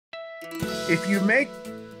If you make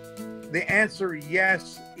the answer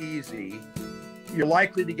yes easy, you're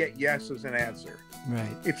likely to get yes as an answer. Right.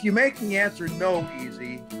 If you make the answer no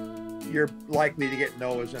easy, you're likely to get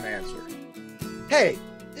no as an answer. Hey,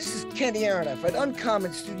 this is Kenny Aronoff at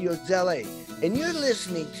Uncommon Studios LA, and you're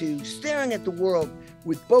listening to Staring at the World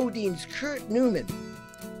with BoDeans' Kurt Neumann,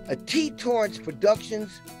 a T. Torrance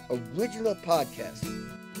Productions original podcast.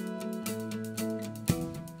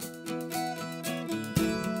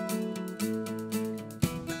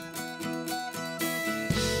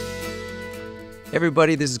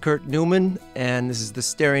 Everybody, this is Kurt Neumann, and this is the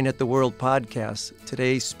Staring at the World podcast.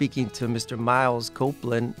 Today, speaking to Mr. Miles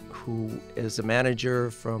Copeland, who is a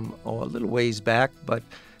manager from a little ways back, but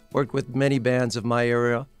worked with many bands of my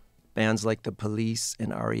era, bands like The Police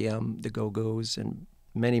and REM, The Go-Go's, and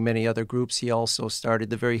many, many other groups. He also started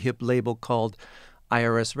the very hip label called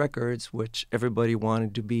IRS Records, which everybody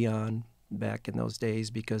wanted to be on back in those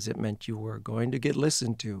days because it meant you were going to get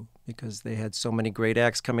listened to because they had so many great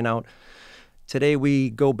acts coming out. Today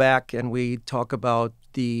we go back and we talk about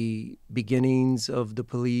the beginnings of The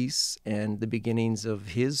Police and the beginnings of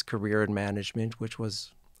his career in management, which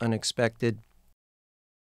was unexpected.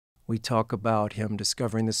 We talk about him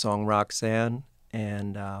discovering the song Roxanne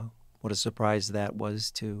and what a surprise that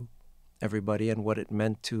was to everybody and what it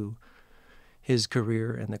meant to his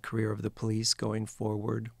career and the career of The Police going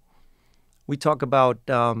forward. We talk about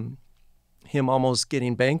him almost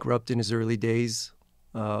getting bankrupt in his early days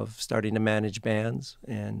of starting to manage bands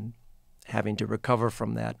and having to recover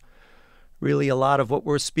from that. Really, a lot of what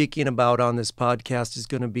we're speaking about on this podcast is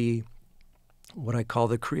going to be what I call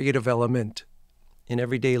the creative element. In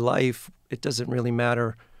everyday life, it doesn't really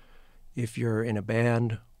matter if you're in a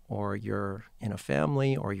band or you're in a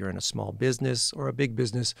family or you're in a small business or a big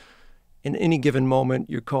business. In any given moment,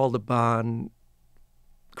 you're called upon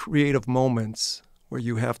creative moments where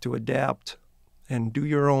you have to adapt and do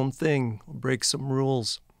your own thing, break some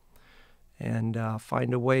rules, and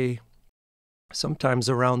find a way, sometimes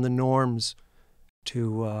around the norms,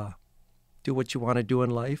 to do what you want to do in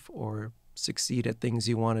life or succeed at things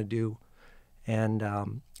you want to do. And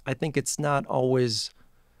I think it's not always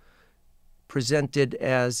presented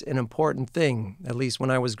as an important thing. At least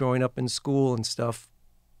when I was growing up in school and stuff,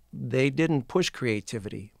 they didn't push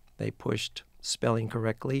creativity. They pushed spelling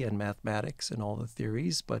correctly and mathematics and all the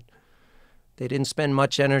theories, but they didn't spend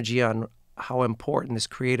much energy on how important this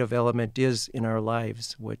creative element is in our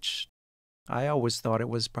lives, which I always thought it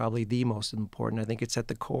was probably the most important. I think it's at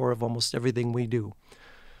the core of almost everything we do.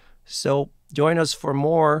 So join us for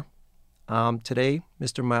more today,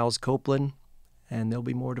 Mr. Miles Copeland, and there'll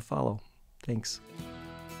be more to follow. Thanks.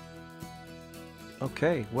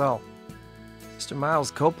 Okay, well, Mr.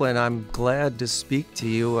 Miles Copeland, I'm glad to speak to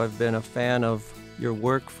you. I've been a fan of your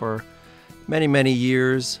work for many, many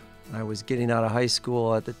years. I was getting out of high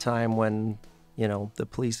school at the time when, The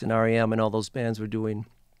Police and REM and all those bands were doing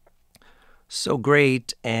so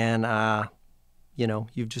great. And,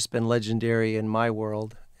 you've just been legendary in my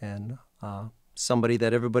world and somebody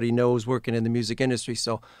that everybody knows working in the music industry.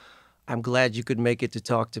 So I'm glad you could make it to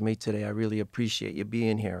talk to me today. I really appreciate you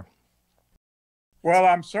being here. Well,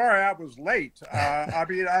 I'm sorry I was late.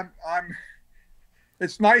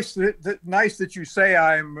 It's nice that you say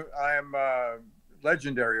I'm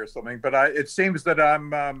legendary or something, but it seems that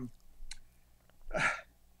I'm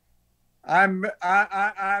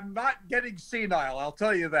not getting senile. I'll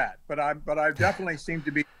tell you that. But I definitely seem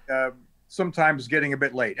to be sometimes getting a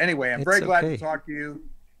bit late. Anyway, I'm very glad to talk to you,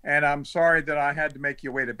 and I'm sorry that I had to make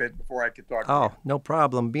you wait a bit before I could talk to you. Oh, no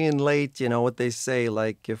problem. Being late, what they say,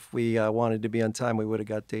 like if we wanted to be on time, we would have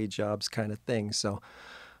got day jobs kind of thing. So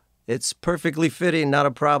it's perfectly fitting, not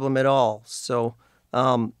a problem at all. So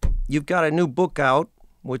you've got a new book out,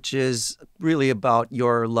 which is really about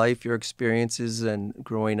your life, your experiences, and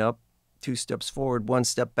growing up. 2 steps forward, 1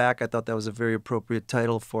 step back. I thought that was a very appropriate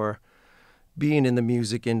title for being in the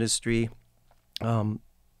music industry.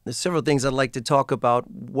 There's several things I'd like to talk about.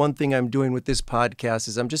 One thing I'm doing with this podcast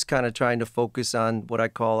is I'm just kind of trying to focus on what I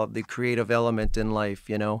call the creative element in life,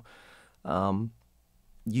 You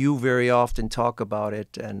very often talk about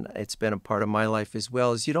it, and it's been a part of my life as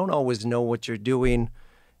well, is you don't always know what you're doing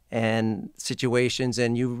and situations,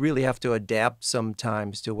 and you really have to adapt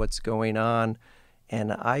sometimes to what's going on.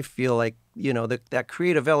 And I feel like, that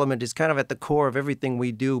creative element is kind of at the core of everything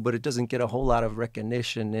we do, but it doesn't get a whole lot of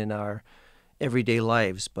recognition in our everyday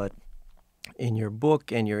lives. But in your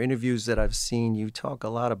book and your interviews that I've seen, you talk a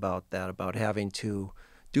lot about that, about having to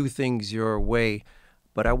do things your way.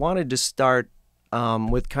 But I wanted to start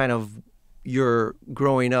with kind of your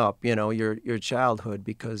growing up, your childhood,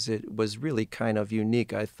 because it was really kind of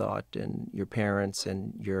unique, I thought, and your parents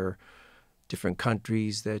and your different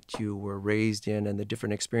countries that you were raised in and the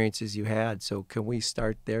different experiences you had. So can we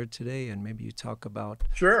start there today, and maybe you talk about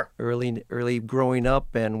Sure. early growing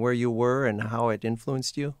up and where you were and how it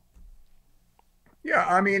influenced you? Yeah,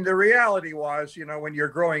 I mean, the reality was, when you're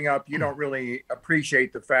growing up, you don't really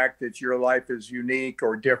appreciate the fact that your life is unique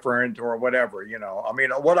or different or whatever. I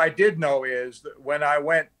mean, what I did know is that when I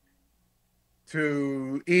went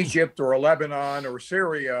to Egypt or Lebanon or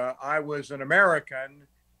Syria, I was an American,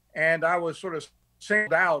 and I was sort of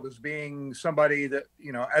singled out as being somebody that,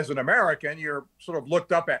 as an American, you're sort of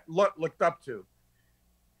looked up to.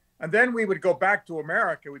 And then we would go back to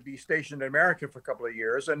America. We'd be stationed in America for a couple of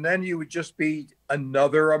years, and then you would just be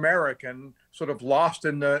another American, sort of lost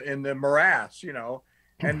in the morass,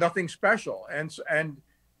 and nothing special. And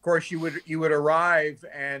of course, you would arrive,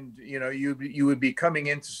 and you would be coming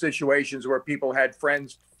into situations where people had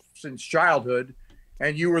friends since childhood,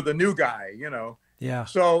 and you were the new guy, Yeah.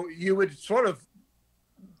 So you would sort of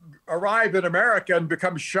arrive in America and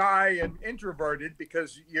become shy and introverted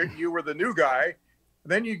because you were the new guy.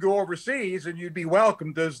 Then you go overseas and you'd be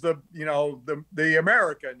welcomed as the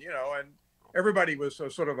American, and everybody was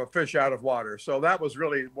sort of a fish out of water. So that was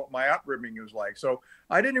really what my upbringing was like. So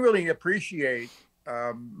I didn't really appreciate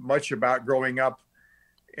much about growing up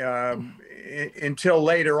until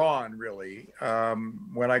later on, really,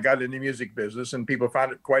 when I got in the music business and people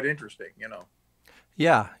found it quite interesting,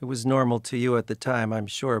 Yeah, it was normal to you at the time, I'm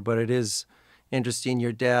sure, but it is interesting.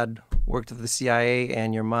 Your dad worked at the CIA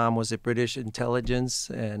and your mom was at British intelligence,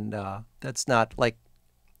 and that's not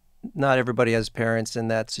everybody has parents in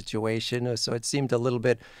that situation. So it seemed a little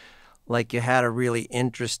bit like you had a really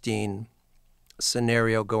interesting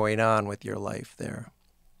scenario going on with your life there.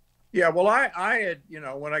 Yeah, well, I had,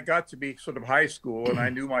 when I got to be sort of high school, and I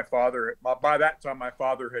knew my father, by that time, my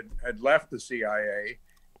father had left the CIA,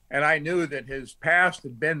 and I knew that his past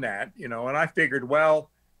had been that, and I figured, well,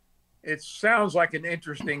 it sounds like an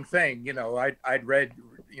interesting thing. I'd read,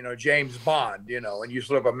 James Bond, and you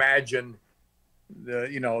sort of imagine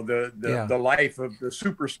the life of the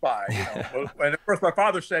super spy, And of course, my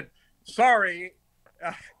father said, sorry,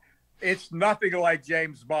 it's nothing like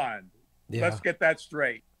James Bond. Yeah. Let's get that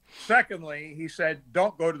straight. Secondly, he said,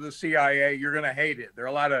 don't go to the CIA. You're going to hate it. There are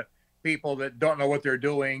a lot of people that don't know what they're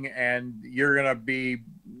doing, and you're not going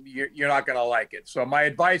to like it. So my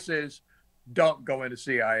advice is, don't go into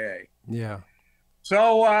CIA. Yeah.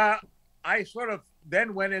 So I sort of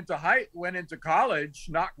then went into college,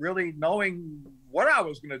 not really knowing what I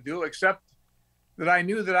was going to do, except that I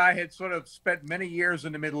knew that I had sort of spent many years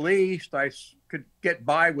in the Middle East. I could get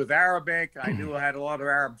by with Arabic. I knew I had a lot of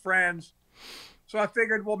Arab friends. So I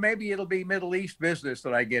figured, well, maybe it'll be Middle East business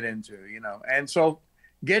that I get into, And so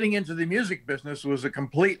getting into the music business was a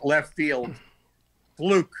complete left field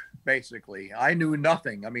fluke, basically. I knew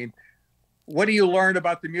nothing. I mean, what do you learn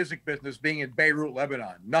about the music business being in Beirut,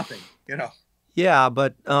 Lebanon? Nothing, Yeah,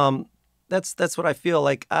 but that's what I feel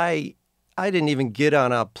like. I didn't even get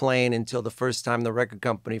on a plane until the first time the record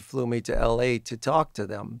company flew me to LA to talk to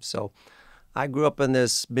them. So I grew up in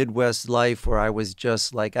this Midwest life where I was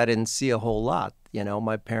just like, I didn't see a whole lot.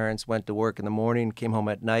 My parents went to work in the morning, came home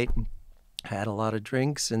at night, had a lot of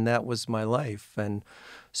drinks, and that was my life. And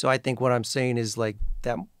so I think what I'm saying is like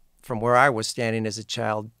that from where I was standing as a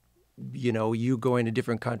child, you going to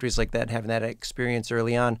different countries like that, having that experience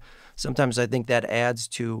early on, sometimes I think that adds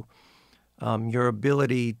to your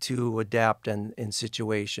ability to adapt in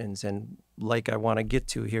situations. And like I want to get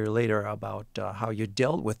to here later about how you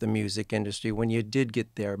dealt with the music industry when you did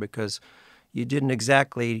get there, because you didn't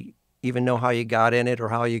exactly even know how you got in it or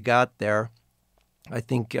how you got there. I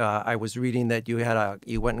think I was reading that you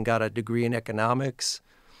went and got a degree in economics.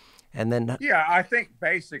 And then, yeah, I think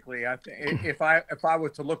basically, if I were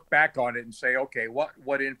to look back on it and say, okay,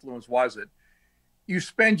 what influence was it? You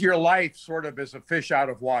spend your life sort of as a fish out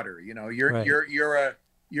of water.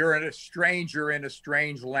 You're a stranger in a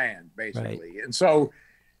strange land, basically. Right. And so,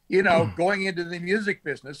 going into the music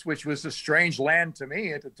business, which was a strange land to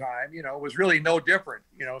me at the time, was really no different.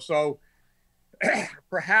 So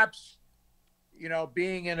perhaps,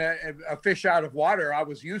 being in a fish out of water, I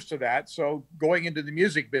was used to that. So going into the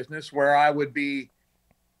music business where I would be,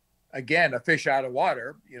 again, a fish out of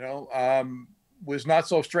water, was not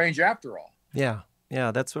so strange after all. Yeah.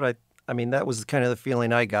 Yeah. That's what I mean, that was kind of the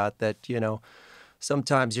feeling I got, that,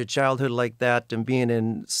 sometimes your childhood like that and being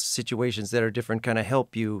in situations that are different kind of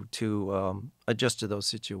help you to adjust to those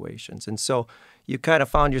situations. And so you kind of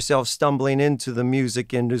found yourself stumbling into the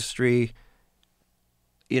music industry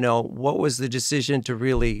what was the decision to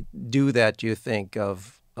really do that, do you think,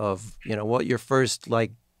 of what your first,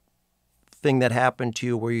 like, thing that happened to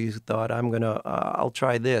you where you thought, I'll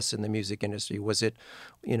try this in the music industry? Was it,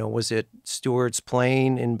 was it Stewart's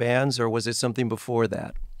playing in bands, or was it something before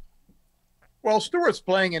that? Well, Stewart's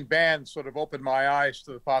playing in bands sort of opened my eyes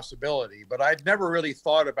to the possibility, but I'd never really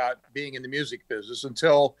thought about being in the music business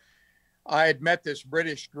until I had met this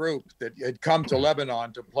British group that had come to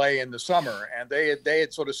Lebanon to play in the summer. And they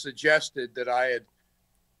had sort of suggested that I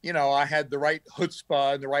had the right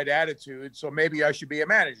chutzpah and the right attitude, so maybe I should be a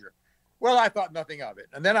manager. Well, I thought nothing of it.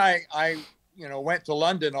 And then I went to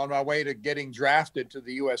London on my way to getting drafted to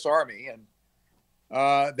the U.S. Army.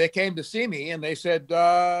 And they came to see me and they said,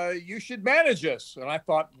 you should manage us. And I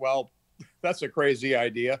thought, well, that's a crazy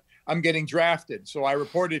idea. I'm getting drafted. So I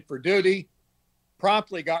reported for duty,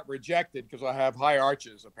 promptly got rejected because I have high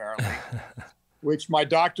arches, apparently, which my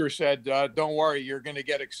doctor said, don't worry, you're going to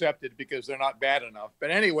get accepted because they're not bad enough.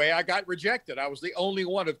 But anyway, I got rejected. I was the only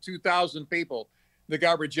one of 2,000 people that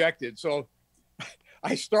got rejected. So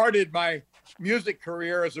I started my music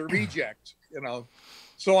career as a reject,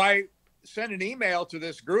 So I sent an email to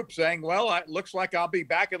this group saying, well, it looks like I'll be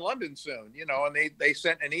back in London soon, and they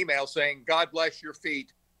sent an email saying, God bless your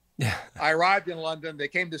feet. Yeah. I arrived in London. They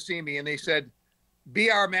came to see me and they said,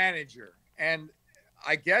 be our manager. And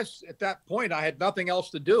I guess at that point I had nothing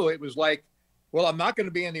else to do. It was like, well, I'm not going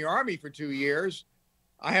to be in the Army for 2 years.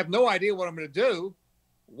 I have no idea what I'm going to do.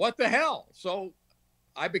 What the hell? So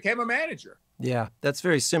I became a manager. Yeah, that's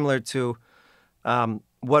very similar to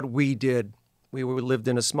what we did. We lived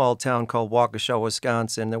in a small town called Waukesha,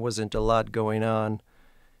 Wisconsin. There wasn't a lot going on.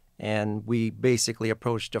 And we basically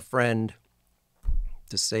approached a friend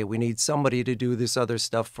to say, we need somebody to do this other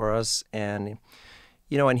stuff for us. And,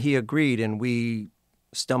 and he agreed, and we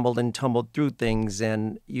stumbled and tumbled through things.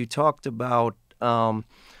 And you talked about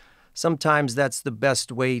sometimes that's the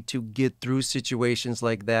best way to get through situations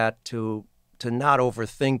like that, to not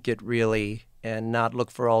overthink it really and not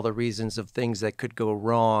look for all the reasons of things that could go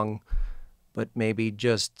wrong, but maybe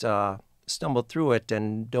just stumble through it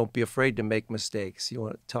and don't be afraid to make mistakes. You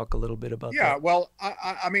want to talk a little bit about that? Yeah, well,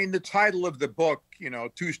 I mean, the title of the book,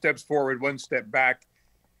 2 steps forward, 1 step back,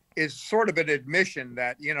 is sort of an admission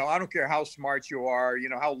that, I don't care how smart you are,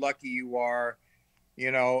 how lucky you are,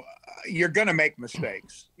 you're going to make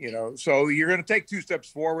mistakes, so you're going to take 2 steps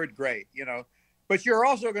forward, great, but you're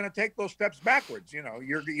also going to take those steps backwards,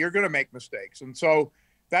 you're going to make mistakes. And so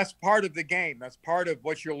that's part of the game. That's part of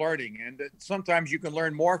what you're learning. And sometimes you can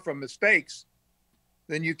learn more from mistakes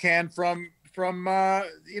than you can from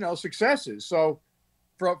successes. So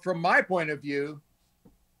from my point of view,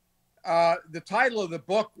 the title of the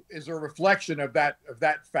book is a reflection of that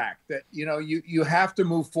fact that, you have to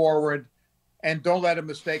move forward and don't let a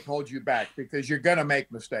mistake hold you back, because you're going to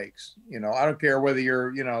make mistakes. I don't care whether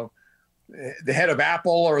you're, the head of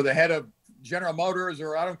Apple or the head of General Motors,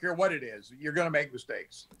 or I don't care what it is, you're going to make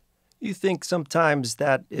mistakes. You think sometimes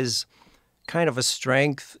that is kind of a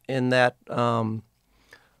strength in that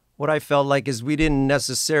what I felt like is we didn't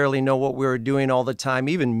necessarily know what we were doing all the time,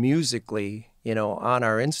 even musically, on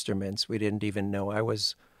our instruments. We didn't even know.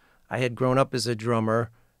 I had grown up as a drummer,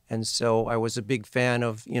 and so I was a big fan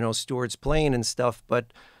of, Stewart's playing and stuff.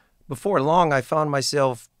 But before long, I found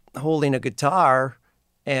myself holding a guitar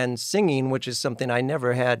and singing, which is something I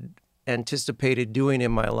never had anticipated doing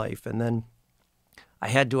in my life. And then I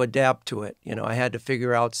had to adapt to it. I had to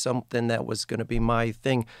figure out something that was going to be my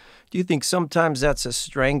thing. Do you think sometimes that's a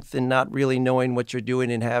strength in not really knowing what you're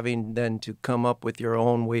doing and having then to come up with your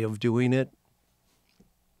own way of doing it?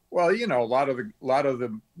 Well, a lot of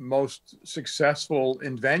the most successful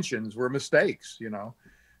inventions were mistakes.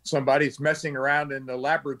 Somebody's messing around in the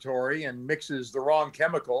laboratory and mixes the wrong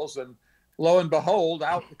chemicals, and lo and behold,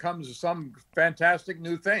 out comes some fantastic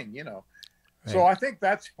new thing, Right. So I think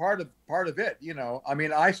that's part of it, I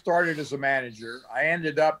mean, I started as a manager. I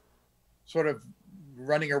ended up sort of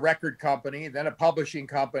running a record company, then a publishing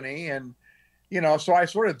company. And, so I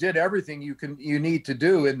sort of did everything you need to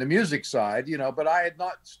do in the music side, but I had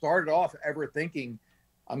not started off ever thinking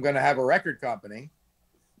I'm going to have a record company.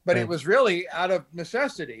 But Right. It was really out of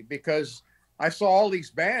necessity, because I saw all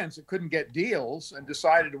these bands that couldn't get deals and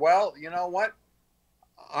decided, well, you know what?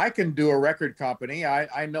 I can do a record company.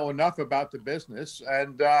 I know enough about the business,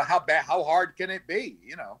 and how hard can it be,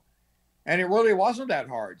 And it really wasn't that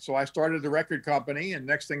hard. So I started the record company, and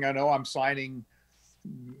next thing I know, I'm signing,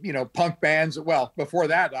 punk bands. Well, before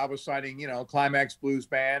that, I was signing, Climax Blues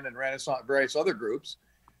Band and Renaissance, various other groups.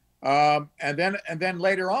 And then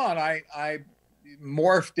later on, I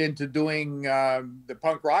morphed into doing the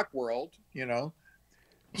punk rock world,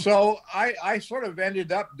 So I sort of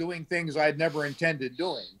ended up doing things I'd never intended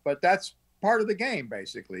doing, but that's part of the game,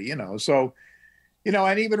 basically, So,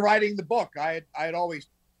 and even writing the book, I'd always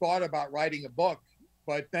thought about writing a book,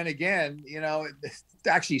 but then again, to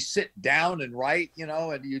actually sit down and write,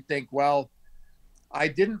 and you think, well, I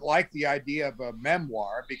didn't like the idea of a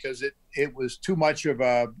memoir because it was too much of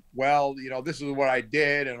a, well, this is what I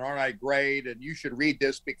did and aren't I great? And you should read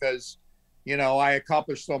this because, I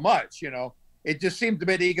accomplished so much, It just seemed a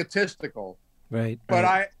bit egotistical. Right. But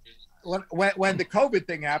right. When the COVID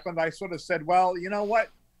thing happened, I sort of said, well, you know what?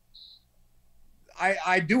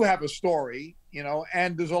 I do have a story,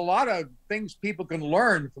 and there's a lot of things people can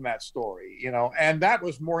learn from that story, and that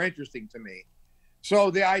was more interesting to me.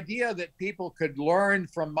 So the idea that people could learn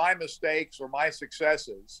from my mistakes or my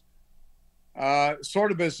successes,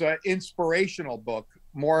 sort of as an inspirational book,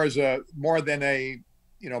 more than a,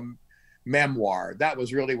 memoir. That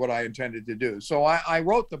was really what I intended to do. So I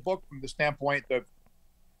wrote the book from the standpoint of,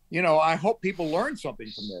 I hope people learn something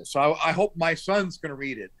from this. I hope my son's going to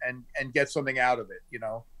read it and get something out of it,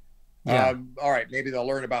 Yeah. All right, maybe they'll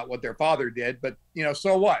learn about what their father did, but,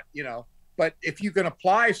 so what, but if you can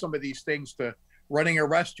apply some of these things to running a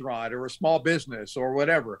restaurant or a small business or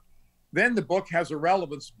whatever, then the book has a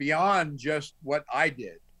relevance beyond just what I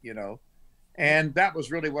did, and that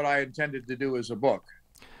was really what I intended to do as a book.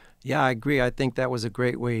 Yeah, I agree. I think that was a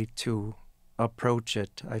great way to approach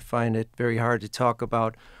it. I find it very hard to talk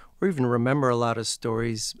about or even remember a lot of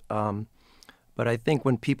stories. But I think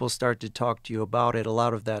when people start to talk to you about it, a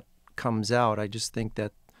lot of that comes out. I just think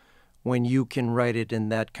that when you can write it in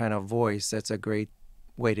that kind of voice, that's a great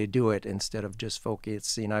way to do it instead of just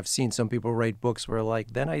focusing. I've seen some people write books where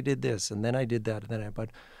like, then I did this and then I did that.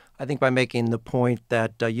 But I think by making the point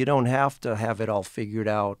that you don't have to have it all figured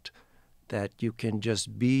out, that you can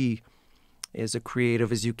just be as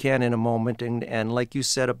creative as you can in a moment. And like you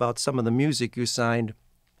said about some of the music you signed,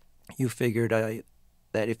 you figured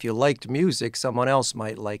that if you liked music, someone else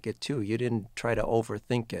might like it too. You didn't try to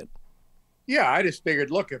overthink it. Yeah, I just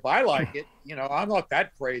figured, look, if I like it, I'm not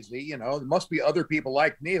that crazy, there must be other people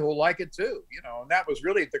like me who like it too, and that was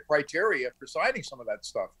really the criteria for signing some of that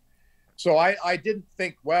stuff. So I didn't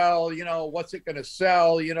think, well, what's it going to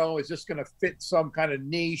sell? Is this going to fit some kind of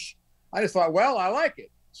niche? I just thought, well, I like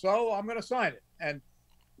it, so I'm going to sign it. And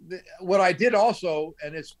what I did also,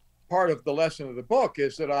 and it's part of the lesson of the book,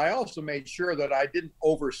 is that I also made sure that I didn't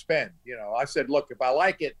overspend. I said, look, if I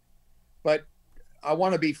like it, but I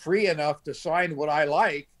want to be free enough to sign what I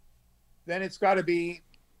like, then it's got to be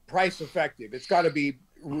price effective. It's got to be,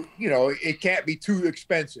 it can't be too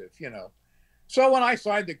expensive, So when I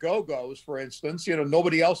signed the Go-Go's, for instance,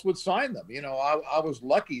 nobody else would sign them. I was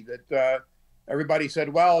lucky that everybody said,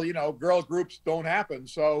 well, girl groups don't happen,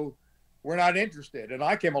 so we're not interested. And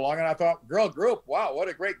I came along and I thought, girl group, wow, what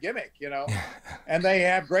a great gimmick, and they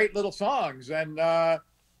have great little songs. And,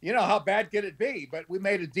 how bad could it be? But we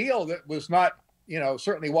made a deal that was not,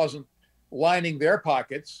 certainly wasn't lining their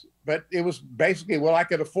pockets, but it was basically what I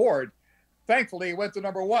could afford. Thankfully, it went to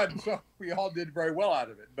number one, so we all did very well out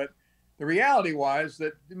of it. But the reality was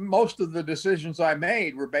that most of the decisions I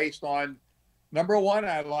made were based on, number one,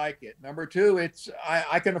 I like it. Number two,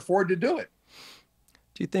 I can afford to do it.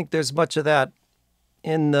 Do you think there's much of that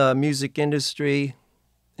in the music industry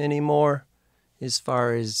anymore, as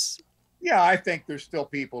far as? Yeah, I think there's still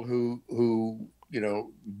people who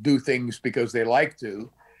do things because they like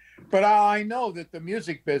to. But I know that the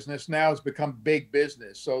music business now has become big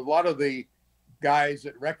business. So a lot of the guys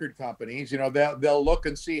at record companies, they'll look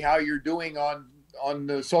and see how you're doing on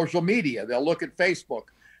the social media. They'll look at Facebook.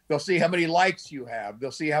 They'll see how many likes you have.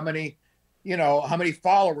 They'll see how many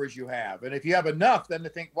followers you have. And if you have enough, then they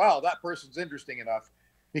think, wow, that person's interesting enough,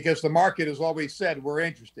 because the market has always said we're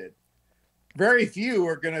interested. Very few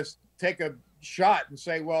are going to take a shot and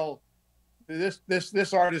say, well,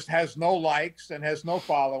 this artist has no likes and has no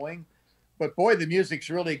following, but boy, the music's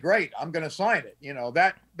really great, I'm going to sign it.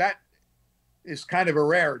 That is kind of a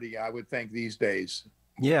rarity, I would think, these days.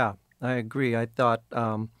 Yeah, I agree. I thought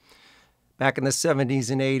back in the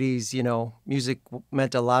 70s and 80s, music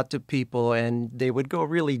meant a lot to people, and they would go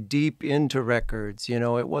really deep into records.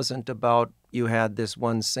 It wasn't about you had this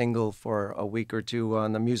one single for a week or two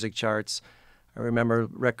on the music charts. I remember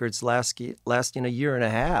records lasting a year and a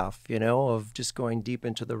half, of just going deep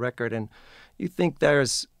into the record. And you think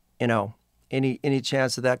there's, any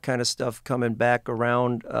chance of that kind of stuff coming back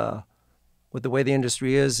around with the way the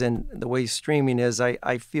industry is and the way streaming is?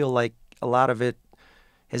 I feel like a lot of it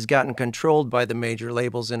has gotten controlled by the major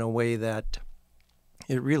labels in a way that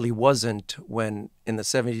it really wasn't when in the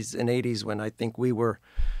 70s and 80s, when I think we were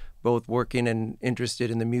both working and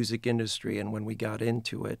interested in the music industry and when we got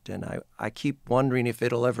into it. And I keep wondering if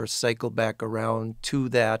it'll ever cycle back around to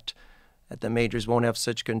that the majors won't have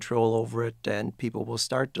such control over it and people will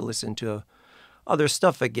start to listen to other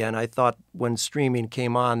stuff again. I thought when streaming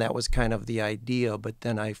came on, that was kind of the idea, but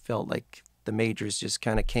then I felt like the majors just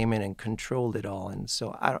kind of came in and controlled it all. And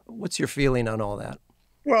so what's your feeling on all that?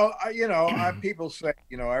 Well, people say,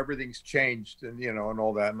 everything's changed and, and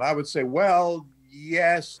all that. And I would say, well,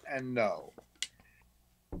 yes and no.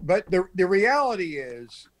 But the reality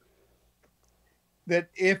is that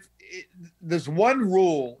if there's one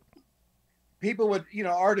rule, people would,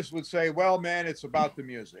 artists would say, well, man, it's about the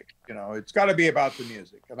music. It's got to be about the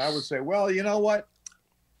music. And I would say, well, you know what?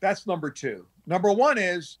 That's number two. Number one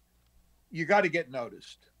is you got to get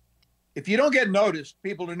noticed. If you don't get noticed,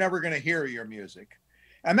 people are never going to hear your music.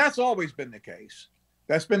 And that's always been the case.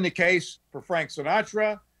 That's been the case for Frank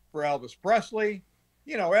Sinatra, for Elvis Presley.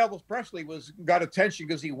 Elvis Presley got attention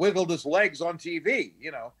because he wiggled his legs on TV.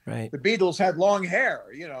 Right. The Beatles had long hair.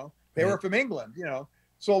 They were from England.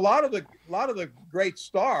 So a lot of the great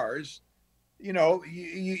stars,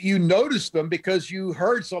 you noticed them because you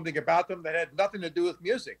heard something about them that had nothing to do with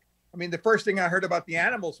music. I mean, the first thing I heard about the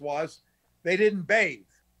Animals was they didn't bathe.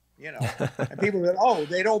 And people said, oh,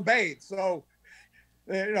 they don't bathe. So,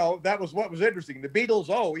 that was what was interesting. The Beatles,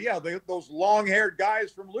 oh yeah, those long-haired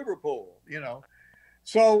guys from Liverpool.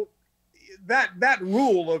 So that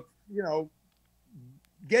rule of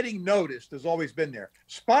getting noticed has always been there.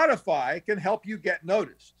 Spotify can help you get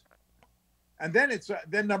noticed. And then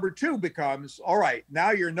then number two becomes, all right,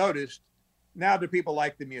 now you're noticed. Now do people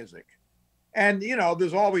like the music? And,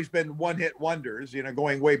 there's always been one-hit wonders,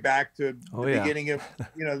 going way back to the beginning of,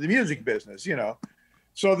 the music business,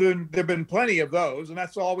 So there've been plenty of those, and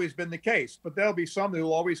that's always been the case. But there'll be some who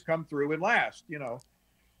will always come through and last,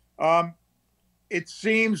 It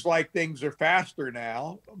seems like things are faster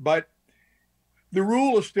now, but the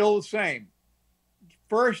rule is still the same.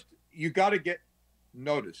 First, you got to get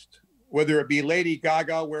noticed, whether it be Lady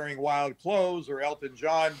Gaga wearing wild clothes or Elton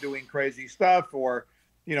John doing crazy stuff or,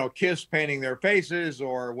 Kiss painting their faces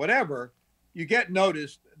or whatever. You get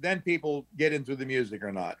noticed, then people get into the music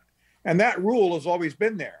or not. And that rule has always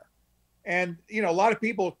been there. And, a lot of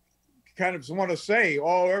people kind of want to say,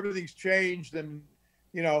 oh, everything's changed. And,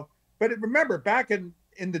 but remember back in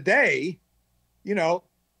the day,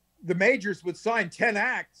 the majors would sign 10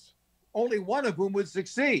 acts, only one of whom would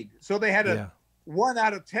succeed. So they had a 1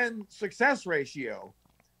 out of 10 success ratio,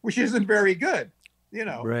 which isn't very good,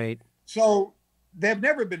 Right. So they've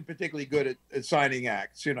never been particularly good at signing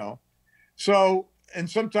acts, So, and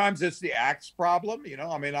sometimes it's the act's problem,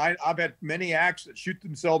 I mean, I've had many acts that shoot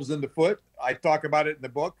themselves in the foot. I talk about it in the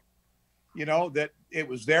book, that it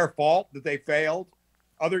was their fault that they failed.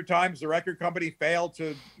 Other times the record company failed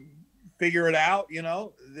to figure it out,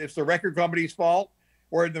 it's the record company's fault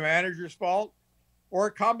or the manager's fault or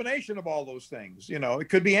a combination of all those things. It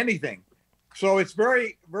could be anything. So it's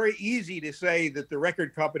very, very easy to say that the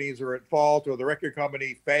record companies are at fault or the record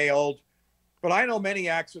company failed. But I know many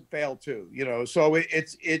acts that fail too, so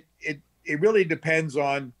it really depends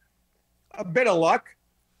on a bit of luck,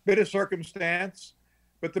 bit of circumstance.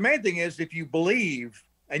 But the main thing is if you believe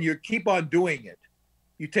and you keep on doing it,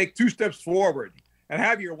 you take 2 steps forward and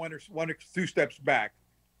have your one or 2 steps back.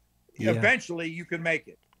 Yeah. Eventually you can make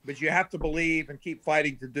it, but you have to believe and keep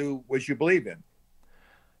fighting to do what you believe in.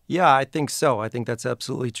 Yeah, I think so. I think that's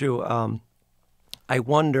absolutely true. I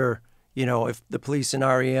wonder, if the Police and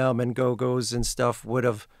REM and Go-Go's and stuff would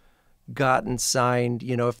have gotten signed,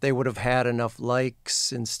 if they would have had enough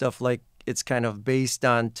likes and stuff like it's kind of based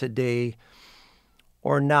on today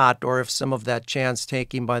or not, or if some of that chance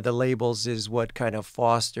taking by the labels is what kind of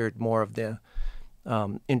fostered more of the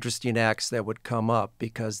interesting acts that would come up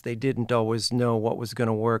because they didn't always know what was going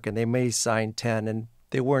to work and they may sign 10 and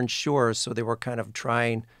they weren't sure, so they were kind of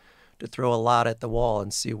trying to throw a lot at the wall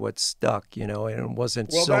and see what stuck, and it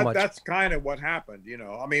wasn't much. That's kind of what happened,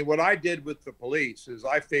 I mean, what I did with the Police is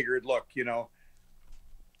I figured, look,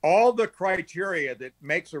 all the criteria that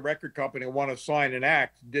makes a record company want to sign an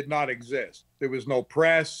act did not exist. There was no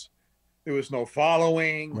press, there was no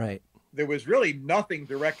following. Right. There was really nothing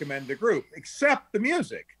to recommend the group except the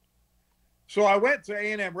music. So I went to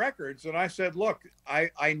A&M Records and I said, look,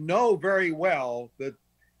 I know very well that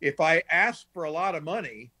if I ask for a lot of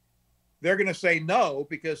money, they're going to say no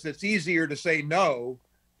because it's easier to say no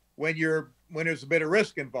when there's a bit of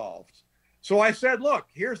risk involved. So I said, look,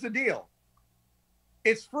 here's the deal.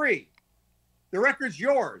 It's free. The record's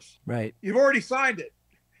yours. Right. You've already signed it.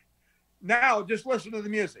 Now just listen to the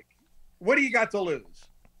music. What do you got to lose?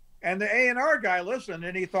 And the A&R guy listened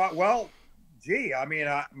and he thought, well, gee, I mean,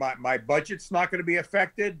 my budget's not going to be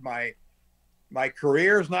affected. My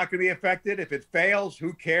career is not going to be affected. If it fails,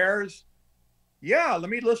 who cares? Yeah, let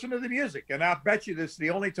me listen to the music. And I'll bet you this is the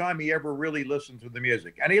only time he ever really listened to the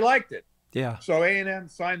music. And he liked it. Yeah. So A&M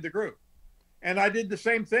signed the group. And I did the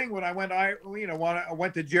same thing when I went, when I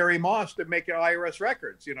went to Jerry Moss to make IRS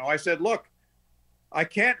records. I said, look, I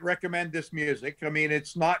can't recommend this music. I mean,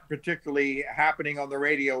 it's not particularly happening on the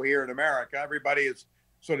radio here in America. Everybody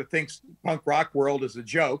sort of thinks punk rock world is a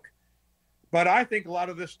joke. But I think a lot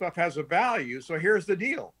of this stuff has a value. So here's the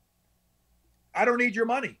deal. I don't need your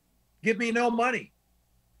money. Give me no money.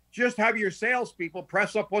 Just have your salespeople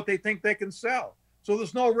press up what they think they can sell. So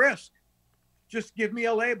there's no risk. Just give me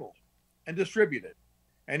a label and distribute it.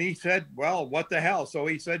 And he said, well, what the hell? So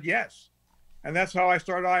he said yes. And that's how I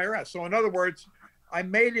started IRS. So in other words, I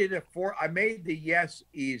made the yes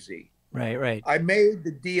easy. Right. I made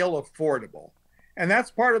the deal affordable. And that's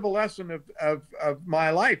part of the lesson of my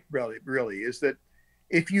life, really, is that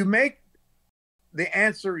if you make the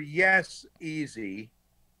answer yes easy,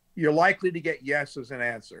 you're likely to get yes as an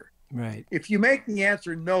answer. Right. If you make the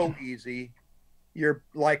answer no easy, you're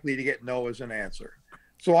likely to get no as an answer.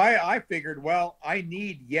 So I figured, well, I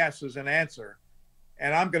need yes as an answer,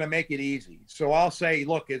 and I'm going to make it easy. So I'll say,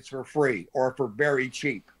 look, it's for free or for very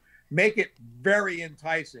cheap. Make it very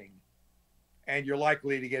enticing, and you're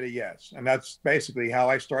likely to get a yes. And that's basically how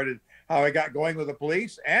I got going with the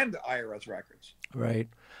police and IRS records. Right.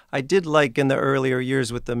 I did like in the earlier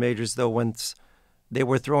years with the majors, though, once they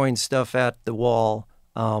were throwing stuff at the wall,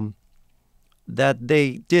 that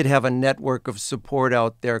they did have a network of support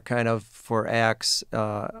out there kind of for acts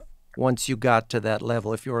once you got to that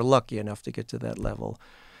level, if you were lucky enough to get to that level.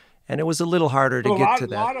 And it was a little harder to get to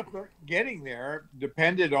that. A lot of getting there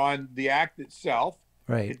depended on the act itself.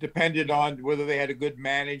 Right. It depended on whether they had a good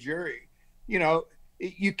manager.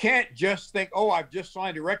 You can't just think, oh, I've just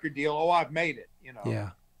signed a record deal. Oh, I've made it.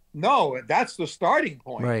 Yeah. No, that's the starting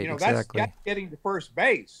point. Right, exactly. That's getting to first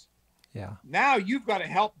base. Yeah. Now you've got to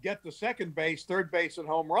help get the second base, third base, and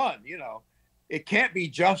home run. It can't be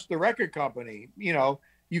just the record company.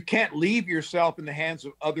 You can't leave yourself in the hands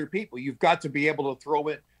of other people. You've got to be able to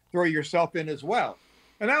throw yourself in as well.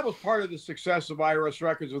 And that was part of the success of IRS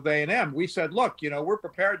Records with A&M. We said, look, we're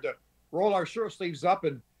prepared to roll our shirt sleeves up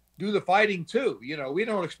and do the fighting too. We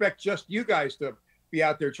don't expect just you guys to be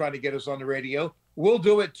out there trying to get us on the radio. We'll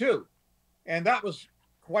do it too. And that was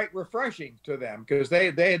quite refreshing to them because they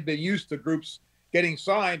had been used to groups getting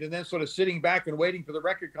signed and then sort of sitting back and waiting for the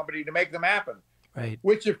record company to make them happen. Right.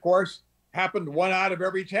 Which, of course, happened 1 out of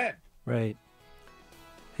every 10. Right.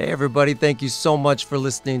 Hey, everybody. Thank you so much for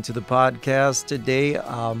listening to the podcast today.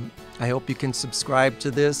 I hope you can subscribe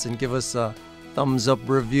to this and give us a thumbs up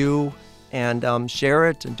review and share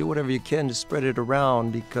it and do whatever you can to spread it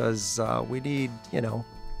around because we need,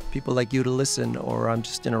 people like you to listen, or I'm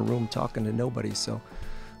just in a room talking to nobody. So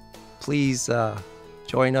please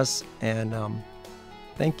join us, and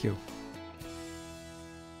thank you.